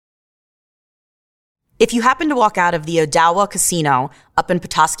If you happen to walk out of the Odawa Casino up in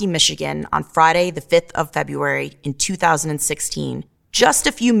Petoskey, Michigan on Friday, the 5th of February in 2016, just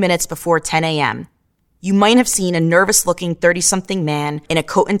a few minutes before 10 a.m., you might have seen a nervous-looking 30-something man in a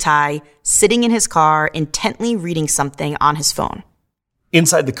coat and tie sitting in his car intently reading something on his phone.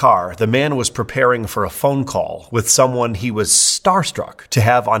 Inside the car, the man was preparing for a phone call with someone he was starstruck to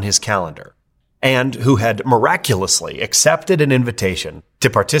have on his calendar, and who had miraculously accepted an invitation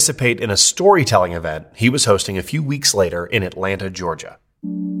to participate in a storytelling event he was hosting a few weeks later in Atlanta, Georgia.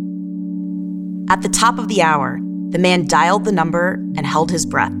 At the top of the hour, the man dialed the number and held his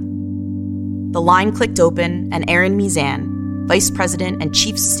breath. The line clicked open, and Aaron Mizan, Vice President and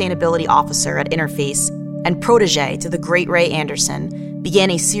Chief Sustainability Officer at Interface and protege to the great Ray Anderson,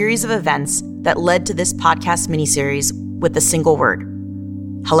 began a series of events that led to this podcast miniseries with a single word.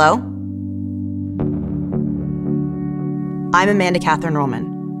 Hello? I'm Amanda Catherine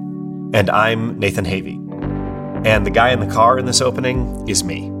Roman. And I'm Nathan Havey. And the guy in the car in this opening is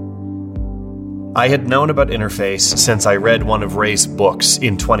me. I had known about Interface since I read one of Ray's books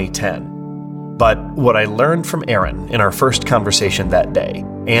in 2010. But what I learned from Aaron in our first conversation that day,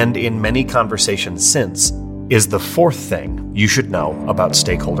 and in many conversations since, is the fourth thing you should know about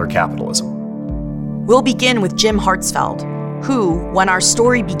stakeholder capitalism. We'll begin with Jim Hartsfeld, who, when our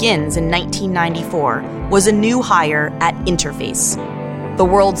story begins in 1994, was a new hire at Interface, the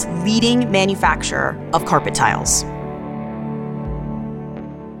world's leading manufacturer of carpet tiles.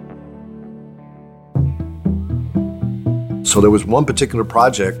 So there was one particular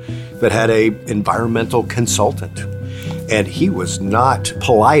project that had an environmental consultant, and he was not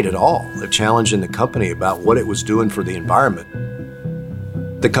polite at all, challenging the company about what it was doing for the environment.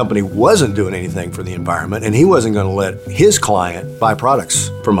 The company wasn't doing anything for the environment, and he wasn't going to let his client buy products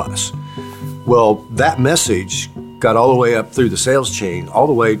from us. Well, that message got all the way up through the sales chain, all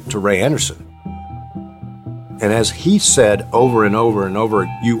the way to Ray Anderson. And as he said over and over and over,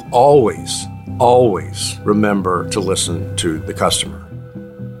 you always remember to listen to the customer.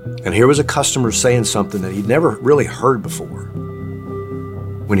 And here was a customer saying something that he'd never really heard before.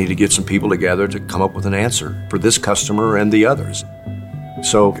 We need to get some people together to come up with an answer for this customer and the others.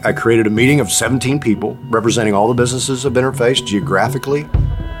 So I created a meeting of 17 people representing all the businesses of Interface geographically.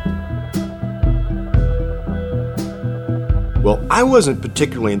 Well, I wasn't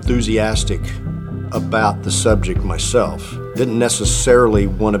particularly enthusiastic about the subject myself. Didn't necessarily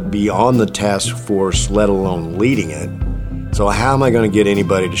want to be on the task force, let alone leading it. So how am I going to get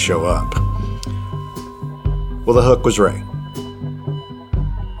anybody to show up? Well, the hook was Ray.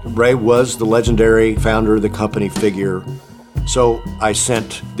 Ray was the legendary founder of the company figure. So I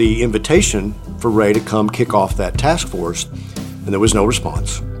sent the invitation for Ray to come kick off that task force, and there was no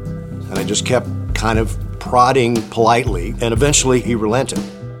response. And I just kept kind of prodding politely, and eventually he relented.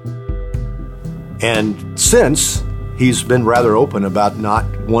 And since, he's been rather open about not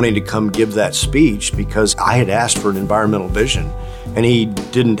wanting to come give that speech because I had asked for an environmental vision, and he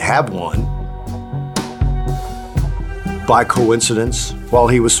didn't have one. By coincidence, while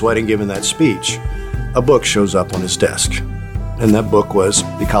he was sweating giving that speech, a book shows up on his desk. And that book was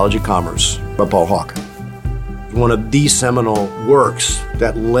The Ecology of Commerce by Paul Hawken. One of the seminal works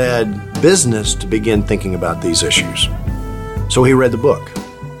that led business to begin thinking about these issues. So he read the book.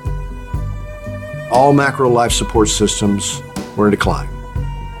 All macro life support systems were in decline,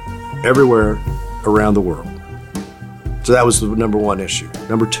 everywhere around the world. So that was the number one issue.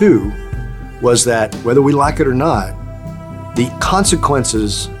 Number two was that whether we like it or not, the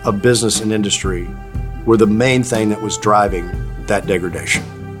consequences of business and industry were the main thing that was driving that degradation.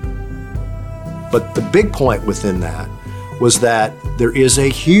 But the big point within that was that there is a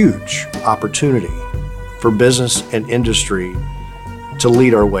huge opportunity for business and industry to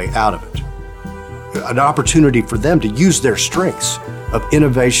lead our way out of it. An opportunity for them to use their strengths of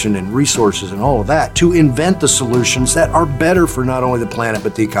innovation and resources and all of that to invent the solutions that are better for not only the planet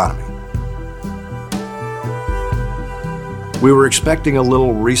but the economy. We were expecting a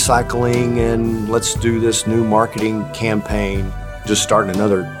little recycling and let's do this new marketing campaign, just starting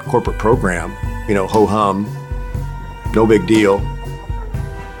another corporate program, ho-hum, no big deal.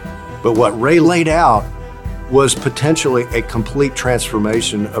 But what Ray laid out was potentially a complete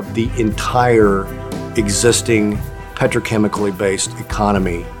transformation of the entire existing petrochemically based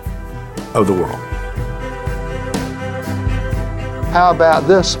economy of the world. How about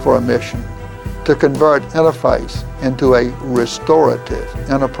this for a mission? To convert Interface into a restorative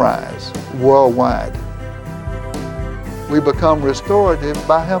enterprise worldwide. We become restorative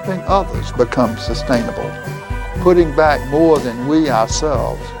by helping others become sustainable, putting back more than we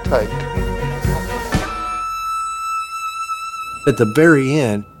ourselves take. At the very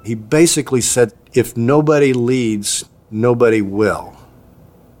end, he basically said, if nobody leads, nobody will.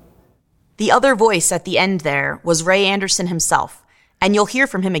 The other voice at the end there was Ray Anderson himself, and you'll hear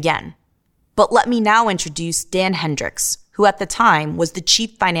from him again. But let me now introduce Dan Hendricks, who at the time was the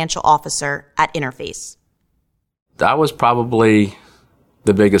chief financial officer at Interface. I was probably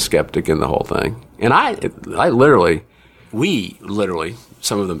the biggest skeptic in the whole thing. And we literally,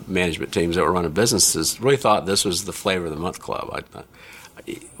 some of the management teams that were running businesses really thought this was the flavor of the month club.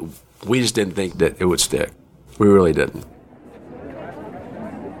 We just didn't think that it would stick. We really didn't.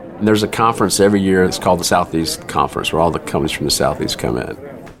 And there's a conference every year. It's called the Southeast Conference, where all the companies from the Southeast come in.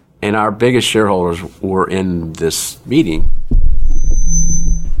 And our biggest shareholders were in this meeting.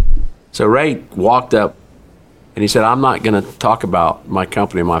 So Ray walked up and he said, I'm not going to talk about my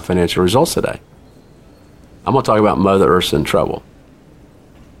company and my financial results today. I'm going to talk about Mother Earth's in trouble.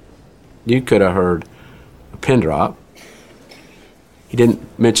 You could have heard a pin drop. He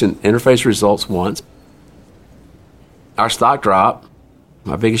didn't mention Interface results once. Our stock dropped.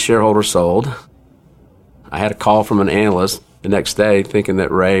 My biggest shareholder sold. I had a call from an analyst the next day thinking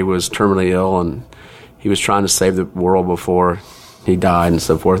that Ray was terminally ill and he was trying to save the world before he died and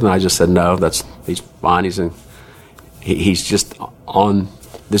so forth. And I just said, no, he's fine. He's just on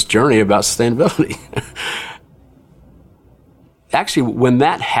this journey about sustainability. Actually, when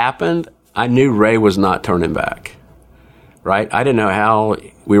that happened, I knew Ray was not turning back, right? I didn't know how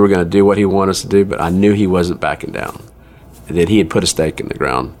we were going to do what he wanted us to do, but I knew he wasn't backing down, that he had put a stake in the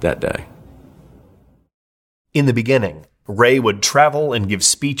ground that day. In the beginning, Ray would travel and give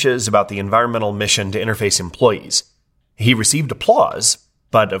speeches about the environmental mission to Interface employees. He received applause,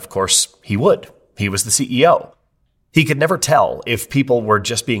 but of course he would. He was the CEO. He could never tell if people were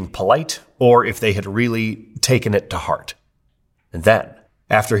just being polite or if they had really taken it to heart. And then,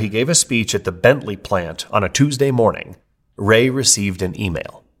 after he gave a speech at the Bentley plant on a Tuesday morning, Ray received an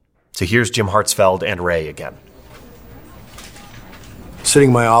email. So here's Jim Hartsfeld and Ray again. Sitting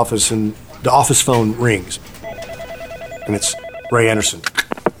in my office, and the office phone rings. And it's Ray Anderson.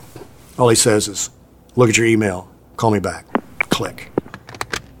 All he says is, look at your email, call me back. Click.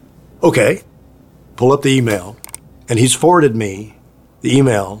 Okay. Pull up the email, and he's forwarded me the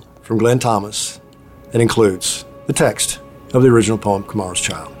email from Glenn Thomas that includes the text of the original poem, Tomorrow's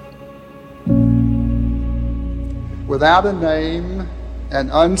Child. Without a name, an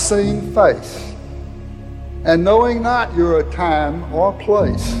unseen face, and knowing not your time or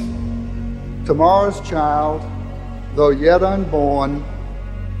place, tomorrow's child, though yet unborn,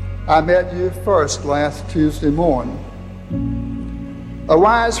 I met you first last Tuesday morn. A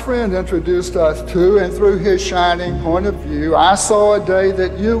wise friend introduced us to, and through his shining point of view, I saw a day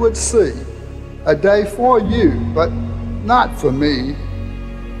that you would see, a day for you, but not for me.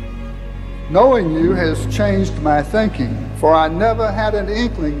 Knowing you has changed my thinking, for I never had an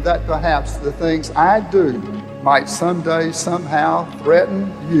inkling that perhaps the things I do might someday somehow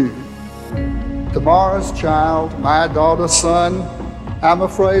threaten you. Tomorrow's child, my daughter's son, I'm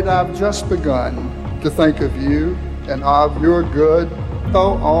afraid I've just begun to think of you and of your good,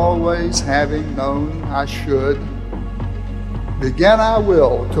 though always having known I should. Begin I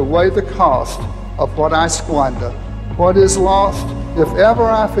will to weigh the cost of what I squander, what is lost, if ever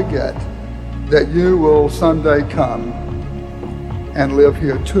I forget that you will someday come and live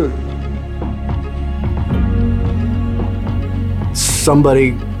here too.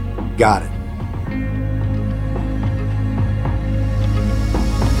 Somebody got it.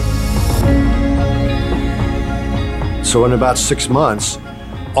 So in about 6 months,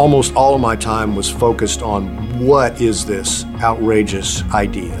 almost all of my time was focused on what is this outrageous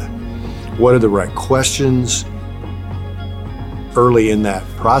idea? What are the right questions? Early in that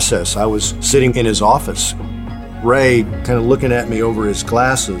process, I was sitting in his office, Ray kind of looking at me over his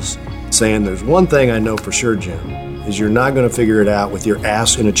glasses, saying, there's one thing I know for sure, Jim, is you're not going to figure it out with your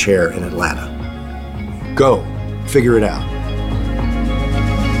ass in a chair in Atlanta. Go, figure it out.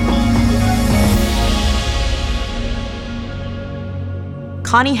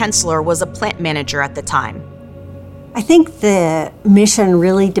 Connie Hensler was a plant manager at the time. I think the mission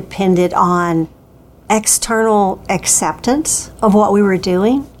really depended on external acceptance of what we were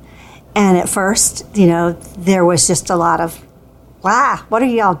doing. And at first, there was just a lot of, wow, what are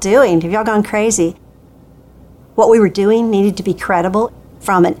y'all doing? Have y'all gone crazy? What we were doing needed to be credible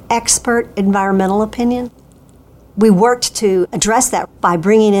from an expert environmental opinion. We worked to address that by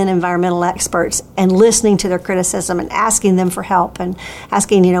bringing in environmental experts and listening to their criticism and asking them for help and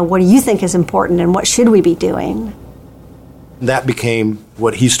asking, what do you think is important and what should we be doing? That became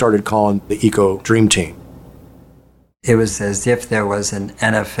what he started calling the Eco Dream Team. It was as if there was an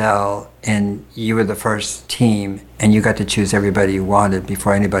NFL and you were the first team and you got to choose everybody you wanted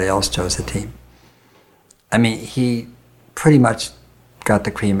before anybody else chose a team. I mean, he pretty much got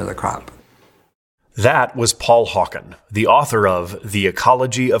the cream of the crop. That was Paul Hawken, the author of The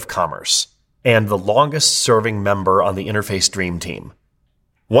Ecology of Commerce, and the longest-serving member on the Interface Dream Team.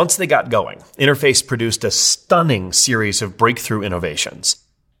 Once they got going, Interface produced a stunning series of breakthrough innovations.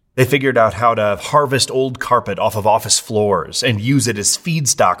 They figured out how to harvest old carpet off of office floors and use it as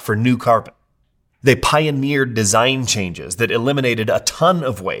feedstock for new carpet. They pioneered design changes that eliminated a ton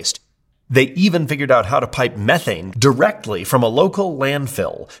of waste. They even figured out how to pipe methane directly from a local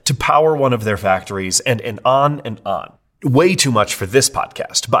landfill to power one of their factories, and on and on. Way too much for this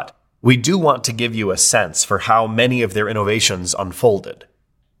podcast, but we do want to give you a sense for how many of their innovations unfolded.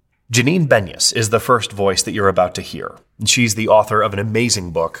 Janine Benyus is the first voice that you're about to hear. She's the author of an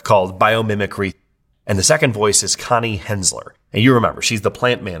amazing book called Biomimicry. And the second voice is Connie Hensler. And you remember, she's the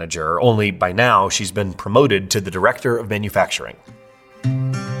plant manager, only by now she's been promoted to the director of manufacturing.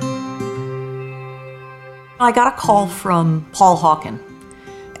 I got a call from Paul Hawken,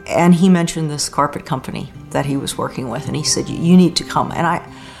 and he mentioned this carpet company that he was working with, and he said, you need to come. And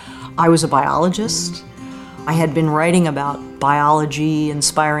I was a biologist. I had been writing about biology,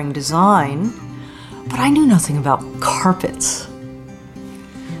 inspiring design, but I knew nothing about carpets.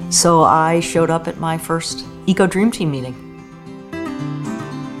 So I showed up at my first Eco Dream Team meeting.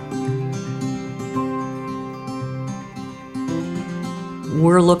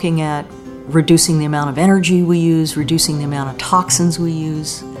 We're looking at reducing the amount of energy we use, reducing the amount of toxins we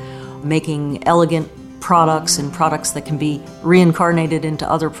use, making elegant products and products that can be reincarnated into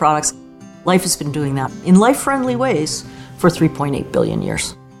other products. Life has been doing that in life-friendly ways for 3.8 billion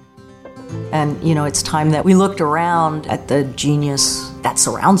years. And, you know, it's time that we looked around at the genius that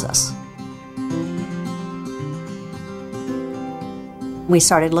surrounds us. We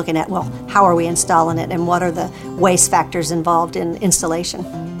started looking at, well, how are we installing it and what are the waste factors involved in installation?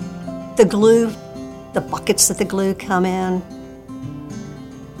 The glue, the buckets that the glue come in.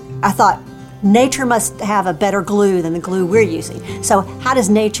 I thought, nature must have a better glue than the glue we're using. So how does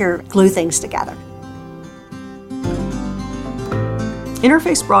nature glue things together?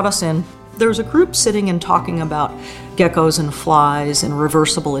 Interface brought us in. There was a group sitting and talking about geckos and flies and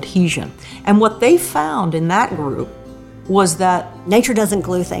reversible adhesion. And what they found in that group was that nature doesn't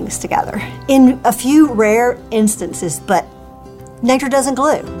glue things together. In a few rare instances, but nature doesn't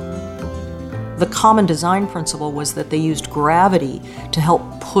glue. The common design principle was that they used gravity to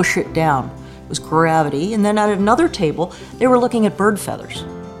help push it down. It was gravity. And then at another table, they were looking at bird feathers.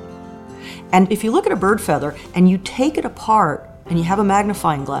 And if you look at a bird feather and you take it apart and you have a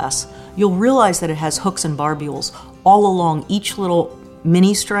magnifying glass, you'll realize that it has hooks and barbules all along each little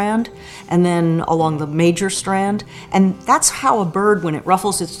mini strand and then along the major strand. And that's how a bird, when it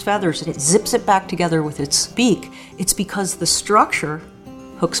ruffles its feathers and it zips it back together with its beak, it's because the structure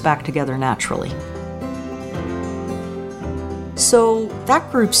hooks back together naturally. So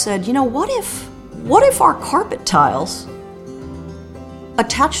that group said, you know, what if our carpet tiles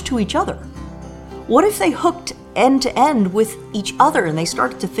attached to each other? What if they hooked end to end with each other? And they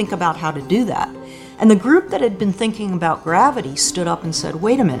started to think about how to do that. And the group that had been thinking about gravity stood up and said,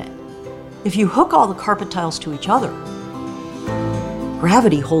 wait a minute, if you hook all the carpet tiles to each other,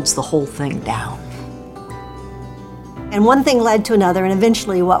 gravity holds the whole thing down. And one thing led to another, and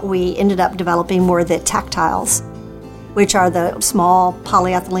eventually what we ended up developing were the tactiles, which are the small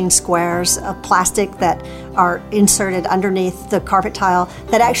polyethylene squares of plastic that are inserted underneath the carpet tile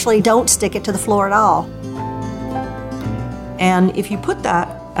that actually don't stick it to the floor at all. And if you put that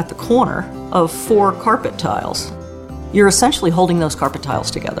at the corner of 4 carpet tiles, you're essentially holding those carpet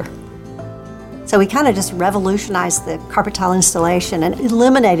tiles together. So we kind of just revolutionized the carpet tile installation and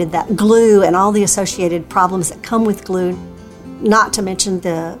eliminated that glue and all the associated problems that come with glue, not to mention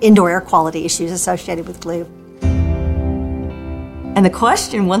the indoor air quality issues associated with glue. And the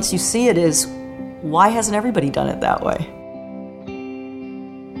question, once you see it, is why hasn't everybody done it that way?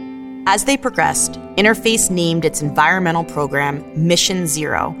 As they progressed, Interface named its environmental program Mission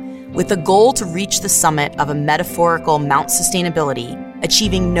Zero, with the goal to reach the summit of a metaphorical Mount Sustainability,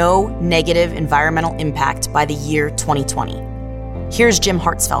 achieving no negative environmental impact by the year 2020. Here's Jim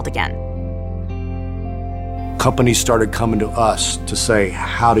Hartsfeld again. Companies started coming to us to say,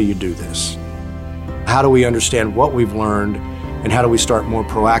 how do you do this? How do we understand what we've learned, and how do we start more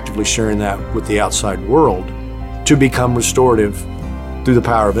proactively sharing that with the outside world to become restorative through the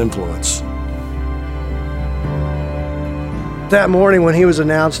power of influence? That morning when he was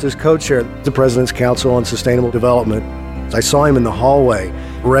announced as co-chair of the President's Council on Sustainable Development, I saw him in the hallway.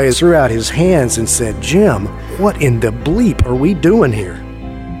 Ray threw out his hands and said, Jim, what in the bleep are we doing here?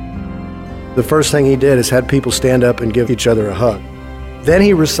 The first thing he did is had people stand up and give each other a hug. Then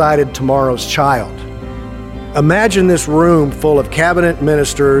he recited Tomorrow's Child. Imagine this room full of cabinet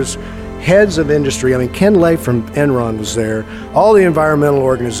ministers, heads of industry. I mean, Ken Lay from Enron was there, all the environmental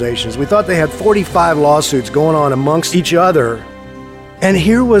organizations. We thought they had 45 lawsuits going on amongst each other. And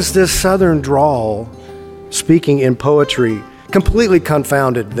here was this Southern drawl speaking in poetry, completely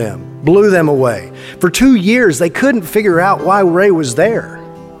confounded them, blew them away. For 2 years, they couldn't figure out why Ray was there.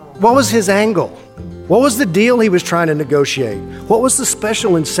 What was his angle? What was the deal he was trying to negotiate? What was the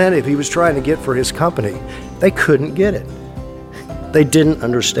special incentive he was trying to get for his company? They couldn't get it. They didn't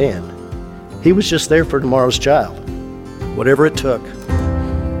understand. He was just there for tomorrow's child, whatever it took.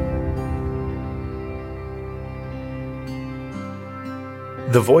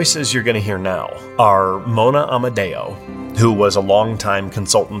 The voices you're going to hear now are Mona Amadeo, who was a longtime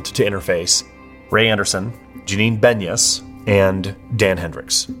consultant to Interface, Ray Anderson, Janine Benyus, and Dan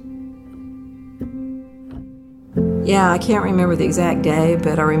Hendricks. Yeah, I can't remember the exact day,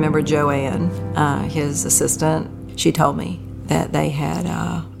 but I remember Joanne, his assistant. She told me that they had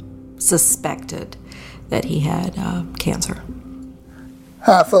suspected that he had cancer.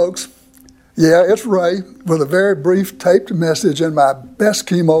 Hi, folks. Yeah, it's Ray with a very brief taped message in my best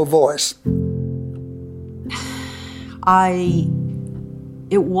chemo voice.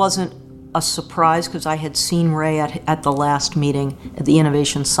 It wasn't a surprise because I had seen Ray at the last meeting at the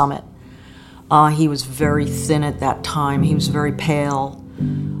Innovation Summit. He was very thin at that time. He was very pale.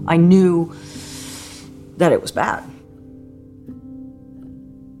 I knew that it was bad.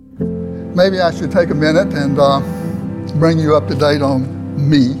 Maybe I should take a minute and bring you up to date on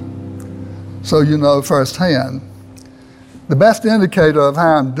me so you know firsthand. The best indicator of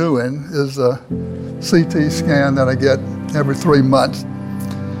how I'm doing is a CT scan that I get every 3 months.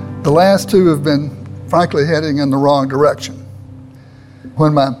 The last two have been, frankly, heading in the wrong direction.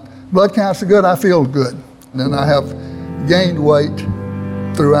 When my blood counts are good, I feel good. And I have gained weight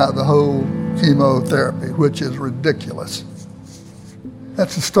throughout the whole chemotherapy, which is ridiculous.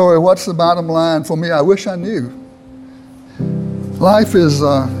 That's the story. What's the bottom line for me? I wish I knew. Life is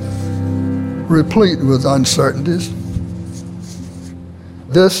replete with uncertainties.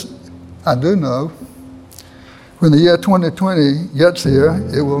 This I do know. When the year 2020 gets here,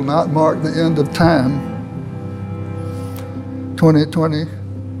 it will not mark the end of time. 2020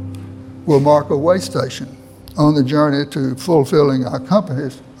 will mark a way station on the journey to fulfilling our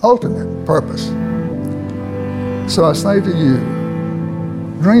company's ultimate purpose. So I say to you,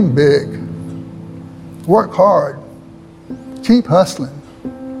 dream big, work hard, keep hustling,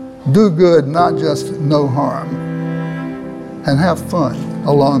 do good, not just no harm, and have fun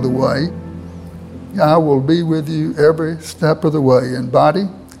along the way. I will be with you every step of the way in body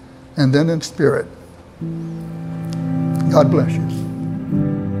and then in spirit. God bless you.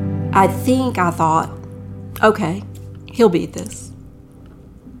 I thought, okay, he'll beat this.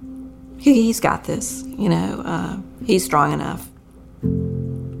 He's got this, he's strong enough.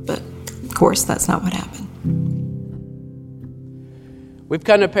 But, of course, that's not what happened. We've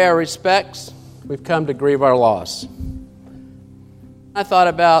come to pay our respects. We've come to grieve our loss. I thought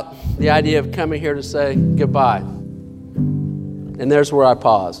about the idea of coming here to say goodbye. And there's where I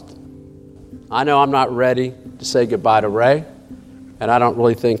paused. I know I'm not ready to say goodbye to Ray, and I don't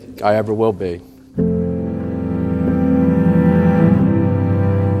really think I ever will be.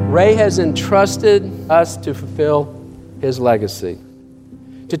 Ray has entrusted us to fulfill his legacy,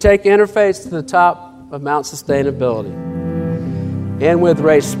 to take Interface to the top of Mount Sustainability. And with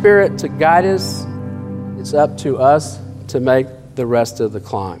Ray's spirit to guide us, it's up to us to make the rest of the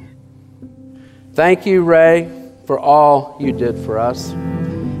climb. Thank you, Ray, for all you did for us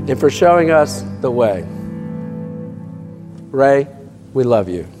and for showing us the way. Ray, we love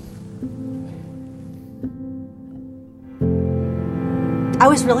you. I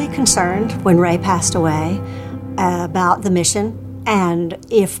was really concerned when Ray passed away about the mission and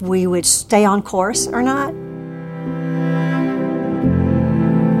if we would stay on course or not.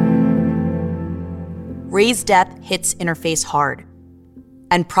 Ray's death hits Interface hard,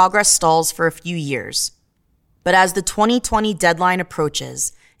 and progress stalls for a few years. But as the 2020 deadline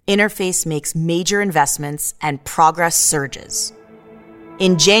approaches, Interface makes major investments and progress surges.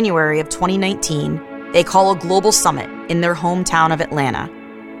 In January of 2019, they call a global summit in their hometown of Atlanta.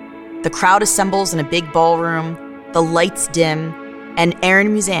 The crowd assembles in a big ballroom, the lights dim, and Erin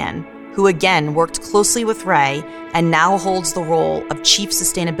Muzan, who again worked closely with Ray and now holds the role of Chief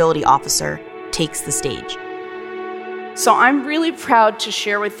Sustainability Officer, takes the stage. So I'm really proud to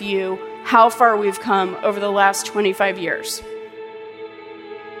share with you how far we've come over the last 25 years.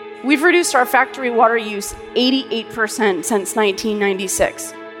 We've reduced our factory water use 88% since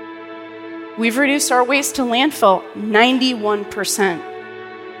 1996. We've reduced our waste to landfill 91%.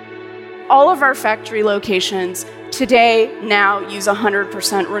 all of our factory locations today now use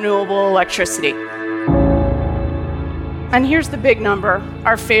 100% renewable electricity. And here's the big number,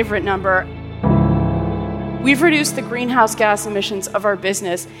 our favorite number. We've reduced the greenhouse gas emissions of our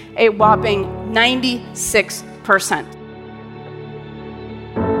business a whopping 96%.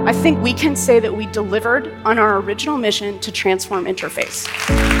 I think we can say that we delivered on our original mission to transform Interface.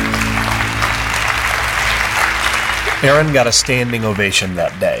 Erin got a standing ovation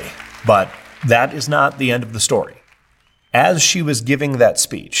that day, but that is not the end of the story. As she was giving that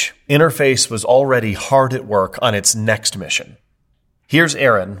speech, Interface was already hard at work on its next mission. Here's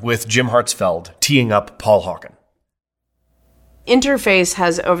Erin with Jim Hartsfeld teeing up Paul Hawken. Interface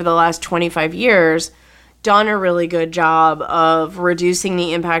has, over the last 25 years, done a really good job of reducing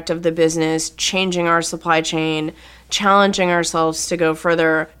the impact of the business, changing our supply chain, challenging ourselves to go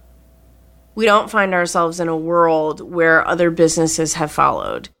further. We don't find ourselves in a world where other businesses have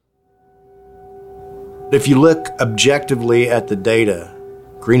followed. If you look objectively at the data,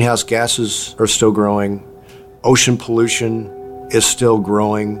 greenhouse gases are still growing, ocean pollution is still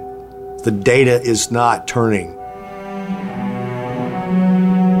growing, the data is not turning.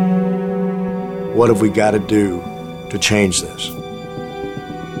 What have we got to do to change this?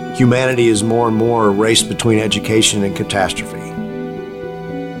 Humanity is more and more a race between education and catastrophe.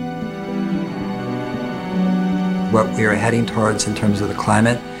 What we are heading towards in terms of the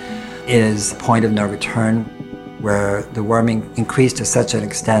climate is a point of no return where the warming increased to such an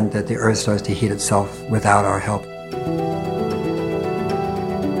extent that the Earth starts to heat itself without our help.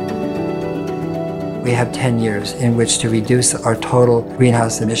 We have 10 years in which to reduce our total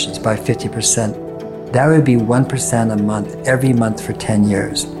greenhouse emissions by 50%. That would be 1% a month, every month for 10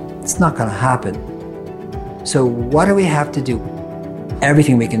 years. It's not going to happen. So what do we have to do?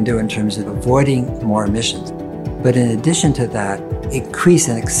 Everything we can do in terms of avoiding more emissions. But in addition to that, increase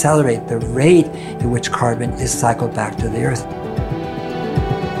and accelerate the rate at which carbon is cycled back to the Earth.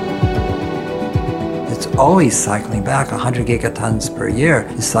 It's always cycling back. 100 gigatons per year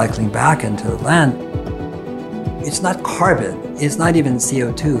is cycling back into the land. It's not carbon. It's not even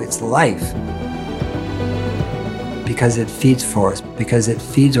CO2. It's life. Because it feeds forests, because it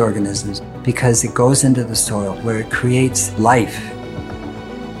feeds organisms, because it goes into the soil where it creates life.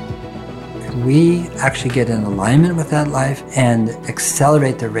 We actually get in alignment with that life and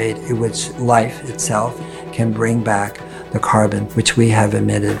accelerate the rate at which life itself can bring back the carbon which we have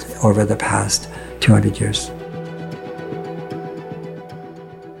emitted over the past 200 years.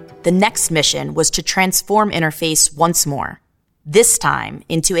 The next mission was to transform Interface once more, this time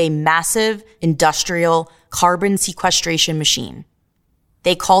into a massive industrial carbon sequestration machine.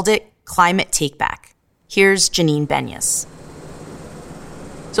 They called it Climate Takeback. Here's Janine Benyus.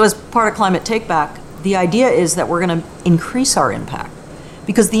 So as part of Climate Takeback, the idea is that we're going to increase our impact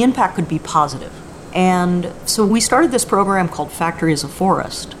because the impact could be positive. And so we started this program called Factory as a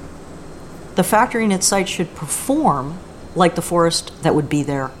Forest. The factory and its site should perform like the forest that would be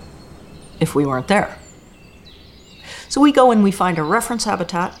there if we weren't there. So we go and we find a reference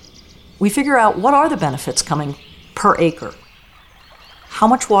habitat. We figure out what are the benefits coming per acre. How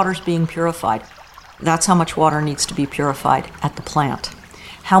much water is being purified? That's how much water needs to be purified at the plant.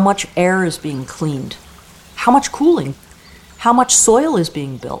 How much air is being cleaned? How much cooling? How much soil is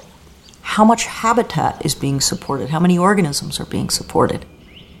being built? How much habitat is being supported? How many organisms are being supported?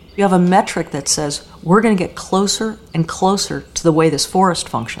 You have a metric that says we're going to get closer and closer to the way this forest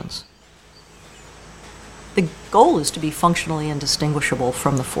functions. The goal is to be functionally indistinguishable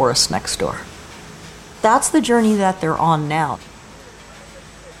from the forest next door. That's the journey that they're on now.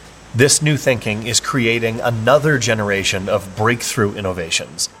 This new thinking is creating another generation of breakthrough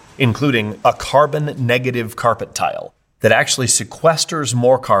innovations, including a carbon-negative carpet tile that actually sequesters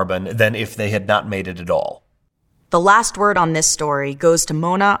more carbon than if they had not made it at all. The last word on this story goes to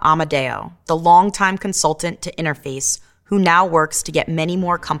Mona Amadeo, the longtime consultant to Interface, who now works to get many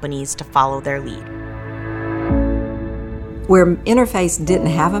more companies to follow their lead. Where Interface didn't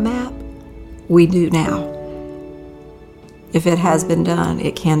have a map, we do now. If it has been done,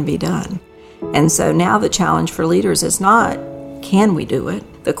 it can be done. And so now the challenge for leaders is not, can we do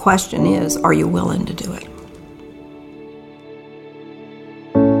it? The question is, are you willing to do it?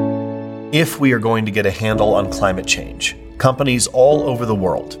 If we are going to get a handle on climate change, companies all over the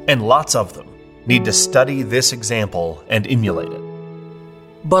world, and lots of them, need to study this example and emulate it.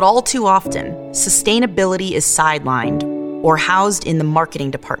 But all too often, sustainability is sidelined or housed in the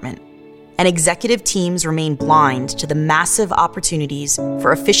marketing department, and executive teams remain blind to the massive opportunities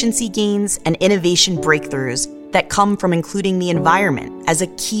for efficiency gains and innovation breakthroughs that come from including the environment as a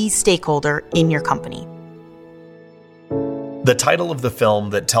key stakeholder in your company. The title of the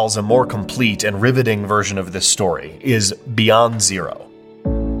film that tells a more complete and riveting version of this story is Beyond Zero.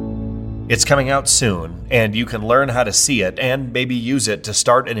 It's coming out soon, and you can learn how to see it and maybe use it to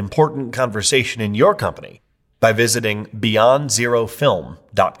start an important conversation in your company by visiting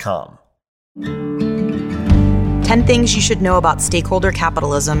beyondzerofilm.com. 10 Things You Should Know About Stakeholder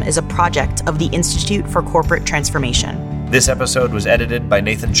Capitalism is a project of the Institute for Corporate Transformation. This episode was edited by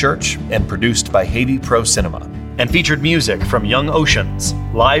Nathan Church and produced by Haiti Pro Cinema, and featured music from Young Oceans,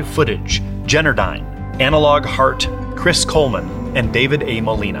 Live Footage, Jennerdyne, Analog Heart, Chris Coleman, and David A.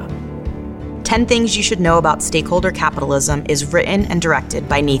 Molina. 10 Things You Should Know About Stakeholder Capitalism is written and directed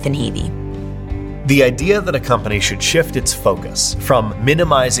by Nathan Havey. The idea that a company should shift its focus from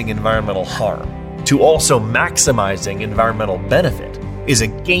minimizing environmental harm to also maximizing environmental benefit is a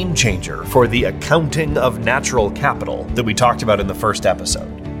game changer for the accounting of natural capital that we talked about in the first episode.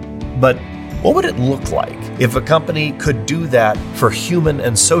 But what would it look like if a company could do that for human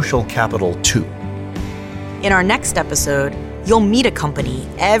and social capital too? In our next episode, you'll meet a company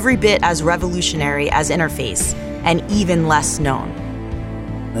every bit as revolutionary as Interface and even less known.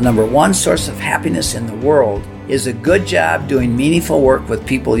 The number one source of happiness in the world is a good job doing meaningful work with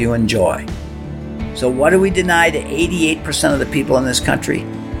people you enjoy. So what do we deny to 88% of the people in this country?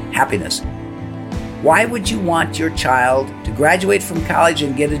 Happiness. Why would you want your child to graduate from college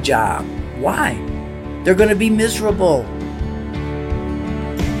and get a job? Why? They're going to be miserable.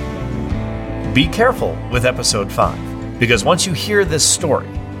 Be careful with episode 5, because once you hear this story,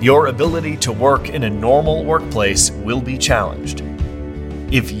 your ability to work in a normal workplace will be challenged.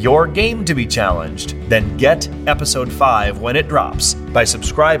 If you're game to be challenged, then get episode 5 when it drops by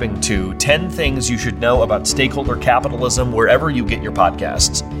subscribing to 10 Things You Should Know About Stakeholder Capitalism wherever you get your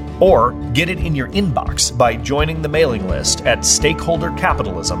podcasts, or get it in your inbox by joining the mailing list at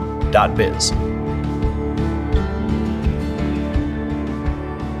stakeholdercapitalism.biz.